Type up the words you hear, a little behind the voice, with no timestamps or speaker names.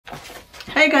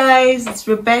Hi guys, it's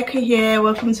Rebecca here.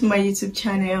 Welcome to my YouTube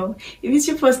channel. If it's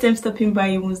your first time stopping by,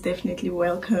 you're most definitely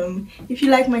welcome. If you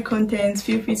like my content,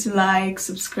 feel free to like,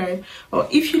 subscribe, or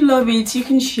if you love it, you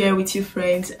can share with your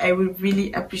friends. I would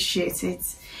really appreciate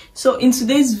it. So in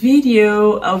today's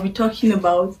video, I'll be talking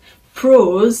about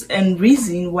pros and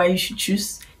reason why you should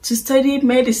choose to study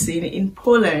medicine in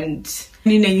Poland.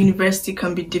 In a university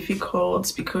can be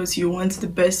difficult because you want the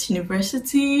best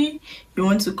university, you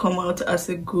want to come out as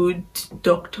a good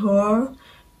doctor.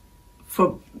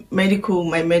 For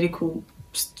my medical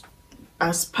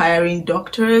aspiring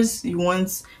doctors, you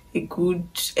want a good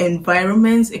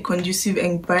environment, a conducive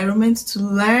environment to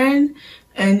learn,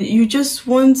 and you just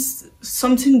want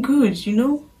something good, you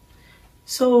know.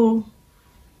 So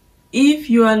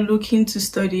if you are looking to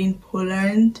study in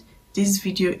Poland, this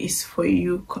video is for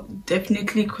you.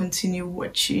 Definitely continue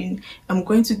watching. I'm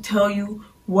going to tell you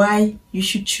why you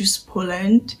should choose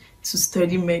Poland to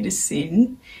study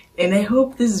medicine, and I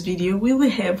hope this video will be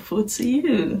helpful to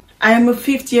you. I am a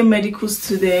fifth-year medical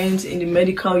student in the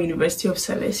Medical University of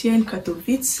Silesia in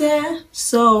Katowice,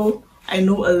 so I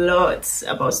know a lot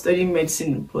about studying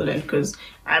medicine in Poland because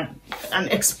I'm an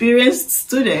experienced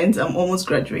student. I'm almost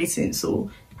graduating,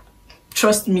 so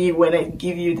trust me when I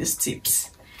give you these tips.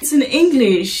 It's in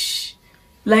English,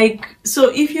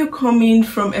 so if you're coming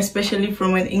from, especially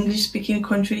from an English speaking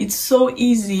country, it's so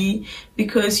easy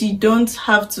because you don't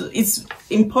have to. It's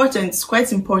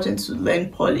quite important to learn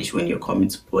Polish when you're coming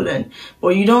to Poland,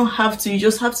 but you don't have to. You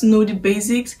just have to know the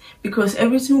basics because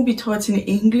everything will be taught in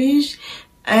English.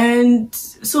 And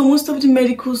so most of the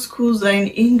medical schools are in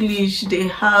English. They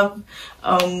have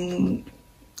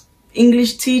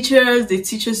English teachers, they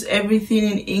teach us everything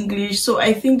in English. So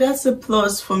I think that's a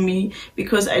plus for me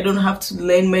because I don't have to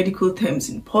learn medical terms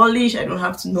in Polish. I don't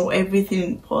have to know everything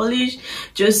in Polish.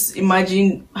 Just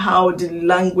imagine how the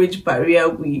language barrier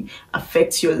will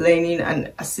affect your learning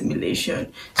and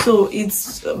assimilation. So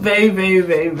it's very, very,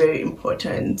 very, very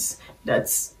important that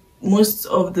most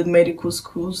of the medical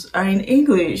schools are in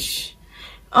English.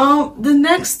 The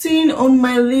next thing on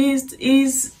my list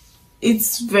is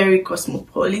it's very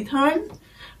cosmopolitan.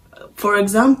 For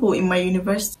example, in my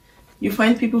university, you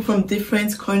find people from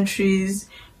different countries.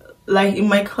 Like in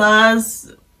my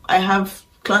class, I have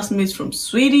classmates from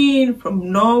Sweden,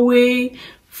 from Norway,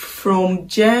 from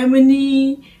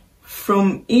Germany,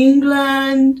 from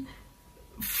England,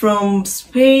 from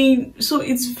Spain. So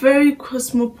it's very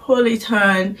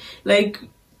cosmopolitan. Like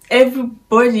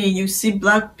everybody, you see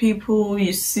black people,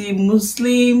 you see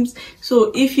Muslims. So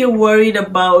if you're worried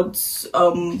about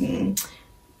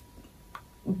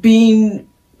being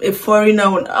a foreigner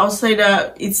or an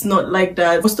outsider, it's not like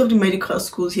that. Most of the medical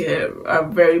schools here are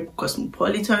very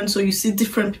cosmopolitan, so you see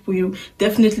different people. You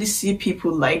definitely see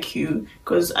people like you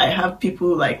because I have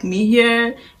people like me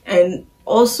here. And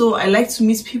also I like to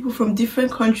meet people from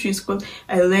different countries because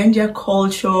I learn their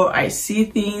culture, I see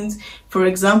things. For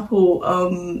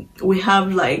example, we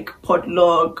have like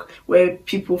potluck where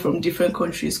people from different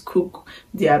countries cook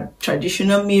their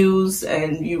traditional meals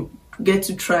and you get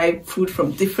to try food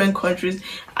from different countries.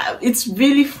 It's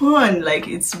really fun. Like,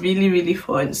 it's really, really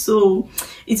fun. So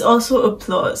it's also a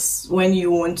plus when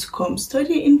you want to come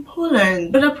study in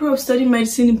Poland. Another pro of studying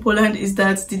medicine in Poland is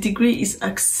that the degree is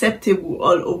acceptable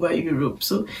all over Europe.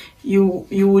 So you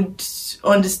would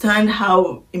understand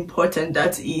how important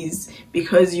that is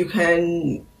because you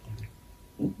can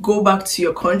go back to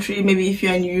your country. Maybe if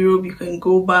you're in Europe, you can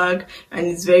go back and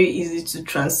it's very easy to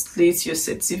translate your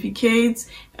certificates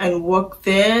and work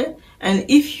there. And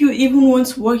if you even want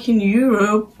to work in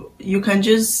Europe, you can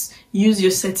just use your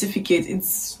certificate.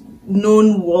 It's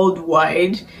known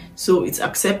worldwide, so it's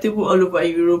acceptable all over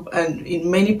Europe and in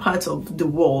many parts of the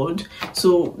world.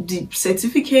 So the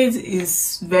certificate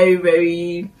is very,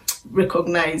 very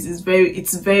recognized. It's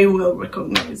very well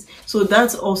recognized. So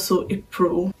that's also a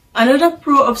pro. Another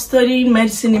pro of studying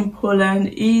medicine in Poland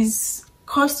is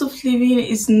cost of living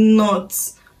is not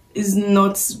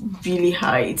really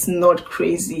high. It's not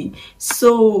crazy.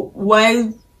 So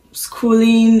while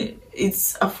schooling,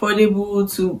 it's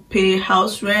affordable to pay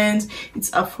house rent,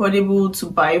 it's affordable to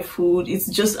buy food, it's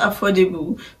just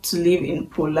affordable to live in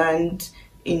Poland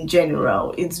in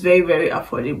general. It's very, very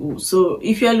affordable. So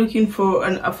if you're looking for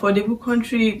an affordable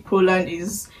country, Poland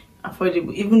is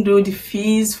affordable, even though the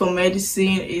fees for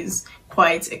medicine is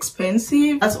quite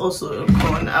expensive. That's also a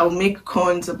con. I'll make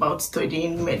cons about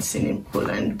studying medicine in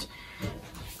Poland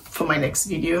for my next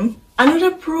video.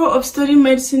 Another pro of studying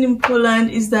medicine in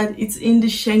Poland is that it's in the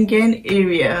Schengen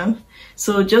area.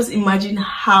 So just imagine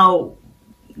how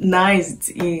nice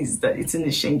it is that it's in the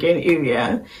Schengen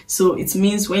area. So it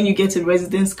means when you get a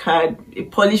residence card, a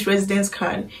Polish residence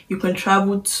card, you can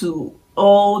travel to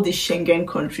all the Schengen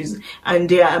countries, and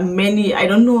there are many. I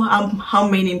don't know how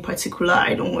many in particular.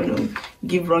 I don't want to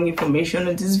give wrong information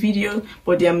on this video,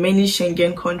 but there are many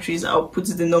Schengen countries. I'll put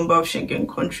the number of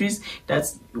Schengen countries that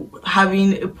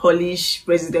having a Polish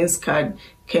residence card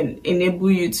can enable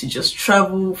you to just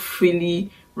travel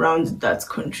freely around that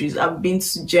countries. I've been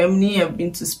to Germany, I've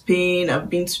been to Spain, I've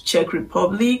been to Czech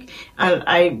Republic, and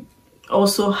I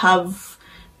also have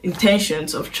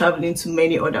intentions of traveling to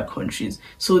many other countries.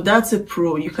 So that's a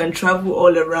pro. You can travel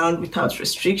all around without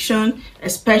restriction,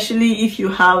 especially if you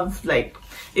have like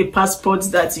a passport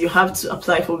that you have to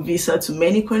apply for visa to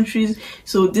many countries.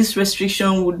 So this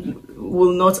restriction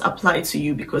will not apply to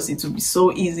you, because it will be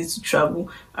so easy to travel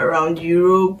around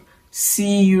Europe,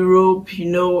 see Europe. You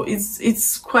know, it's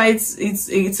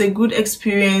a good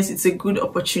experience. It's a good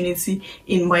opportunity,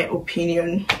 in my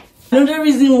opinion. Another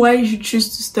reason why you should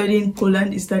choose to study in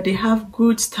Poland is that they have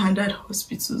good standard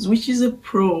hospitals, which is a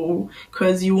pro,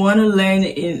 because you want to learn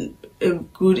in a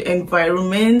good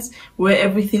environment where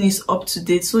everything is up to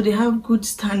date. So they have good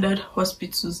standard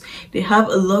hospitals. They have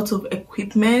a lot of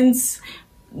equipment.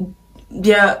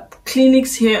 Their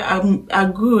clinics here are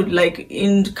good. Like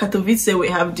in Katowice, we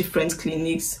have different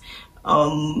clinics.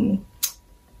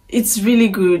 It's really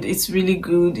good. It's really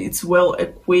good. It's well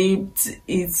equipped.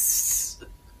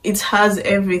 It has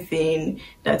everything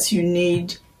that you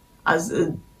need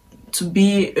to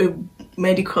be a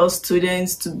medical student,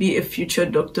 to be a future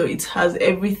doctor. It has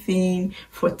everything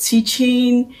for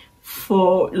teaching,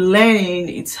 for learning.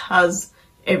 It has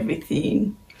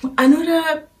everything.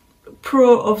 Another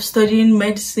pro of studying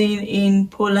medicine in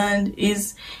Poland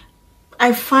is,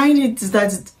 I find it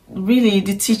that really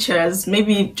the teachers,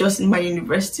 maybe just in my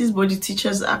universities, but the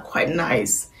teachers are quite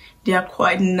nice. They are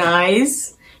quite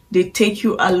nice. They take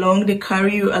you along, they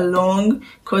carry you along,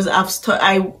 because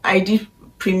I did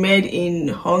pre-med in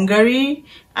Hungary,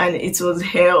 and it was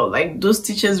hell. Like, those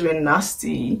teachers were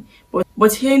nasty.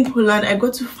 But here in Poland, I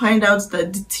got to find out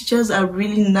that the teachers are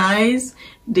really nice.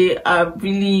 They are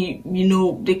really, you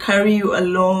know, they carry you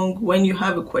along. When you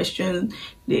have a question,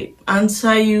 they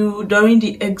answer you during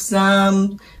the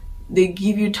exam. They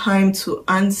give you time to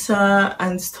answer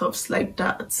and stuff like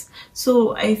that.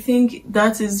 So I think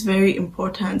that is very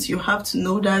important. You have to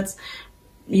know that,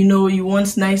 you know, you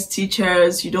want nice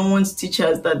teachers. You don't want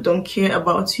teachers that don't care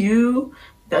about you,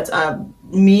 that are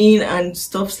mean and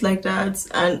stuff like that.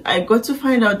 And I got to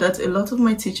find out that a lot of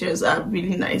my teachers are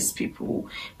really nice people,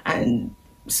 and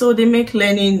so they make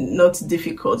learning not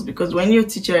difficult, because when your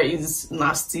teacher is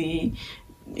nasty,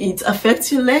 it affects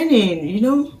your learning, you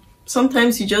know.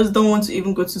 Sometimes you just don't want to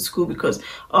even go to school because,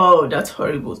 oh, that's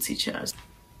horrible teachers.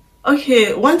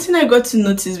 Okay, one thing I got to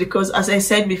notice, because as I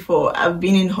said before, I've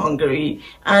been in Hungary,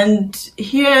 and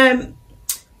here,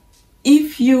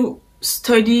 if you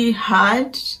study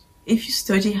hard,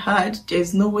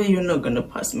 there's no way you're not gonna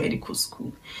pass medical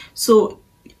school. So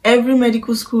every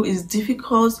medical school is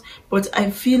difficult, but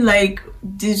I feel like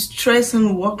the stress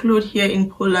and workload here in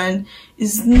Poland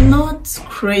is not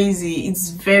crazy. It's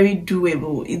very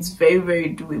doable. It's very,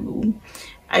 very doable.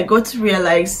 I got to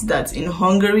realize that in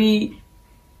Hungary,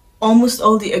 almost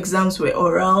all the exams were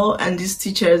oral, and these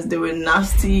teachers, they were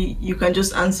nasty. You can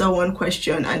just answer one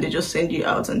question and they just send you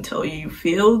out and tell you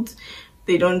failed.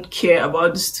 They don't care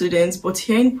about the students. But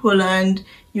here in Poland,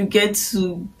 you get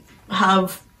to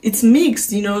have, it's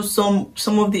mixed, you know.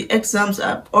 Some of the exams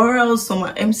are oral, some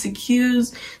are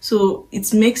MCQs, so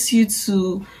it makes you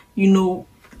to, you know,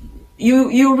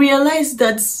 you realize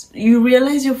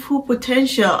your full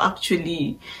potential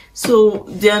actually. So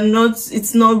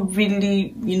it's not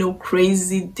really, you know,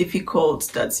 crazy difficult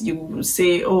that you will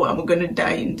say, oh, I'm gonna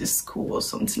die in this school or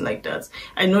something like that.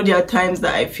 I know there are times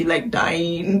that I feel like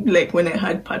dying, like when I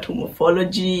had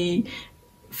pathomorphology,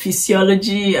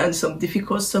 physiology, and some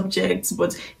difficult subjects.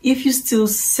 But if you still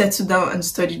settle down and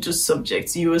study those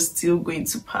subjects, you are still going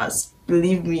to pass.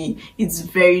 Believe me, it's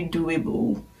very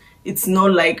doable. It's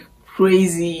not like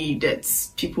crazy that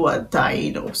people are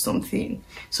dying or something.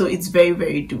 So it's very,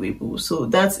 very doable. So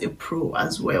that's a pro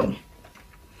as well.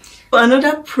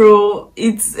 Another pro,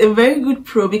 it's a very good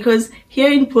pro, because here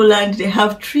in Poland they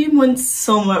have 3 months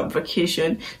summer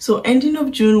vacation. So ending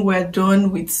of June, we're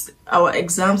done with our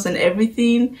exams and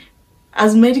everything.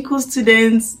 as medical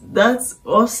students, that's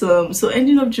awesome. So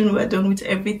ending of June, we're done with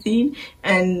everything,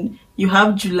 and you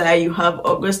have July, you have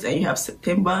August, and you have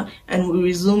September, and we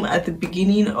resume at the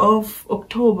beginning of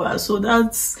October. So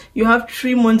that's, you have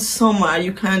 3 months summer.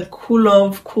 You can cool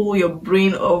off, cool your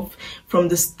brain off from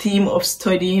the steam of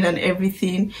studying and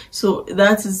everything. So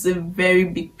that is a very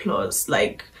big plus.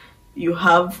 Like, you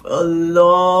have a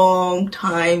long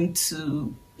time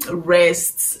to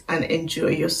rest and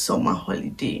enjoy your summer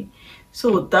holiday.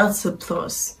 So that's a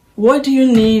plus. What do you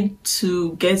need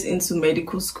to get into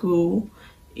medical school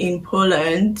in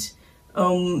Poland?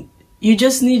 You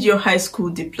just need your high school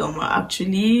diploma,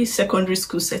 actually, secondary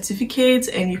school certificate,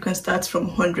 and you can start from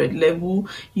 100 level.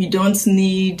 You don't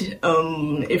need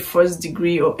a first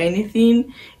degree or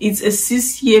anything. It's a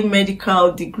 6-year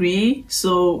medical degree,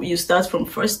 so you start from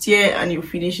first year and you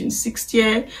finish in 6th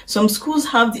year. Some schools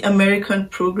have the American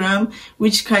program,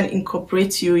 which can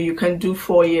incorporate you. You can do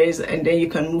 4 years and then you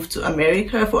can move to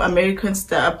America. For Americans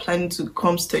that are planning to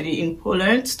come study in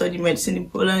Poland, study medicine in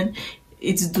Poland,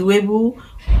 it's doable.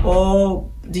 Or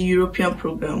the European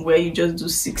program, where you just do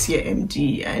 6-year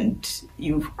MD and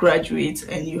you graduate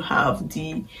and you have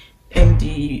the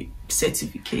MD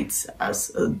certificates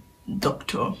as a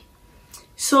doctor.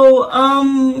 So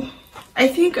I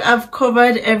think I've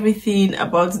covered everything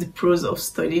about the pros of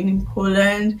studying in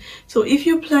Poland. So if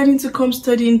you're planning to come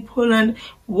study in Poland,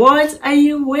 what are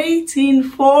you waiting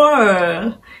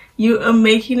for? You are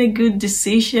making a good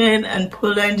decision, and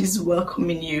Poland is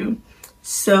welcoming you.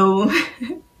 So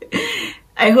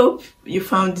I hope you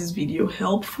found this video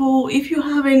helpful. If you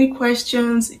have any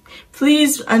questions,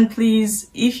 please,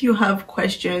 if you have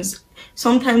questions,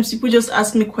 sometimes people just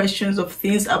ask me questions of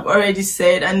things I've already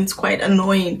said, and it's quite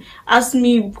annoying. Ask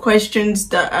me questions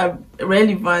that are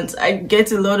relevant. I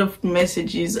get a lot of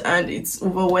messages and it's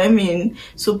overwhelming.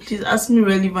 So please ask me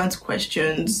relevant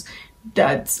questions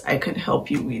that I can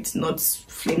help you with, not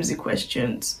flimsy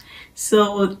questions.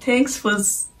 So thanks for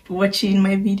watching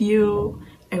my video.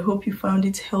 I hope you found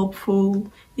it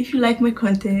helpful. If you like my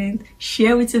content,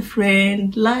 share with a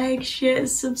friend, like, share,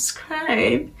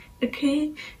 subscribe.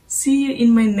 Okay, see you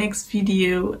in my next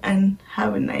video and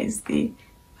have a nice day.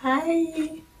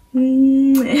 Bye.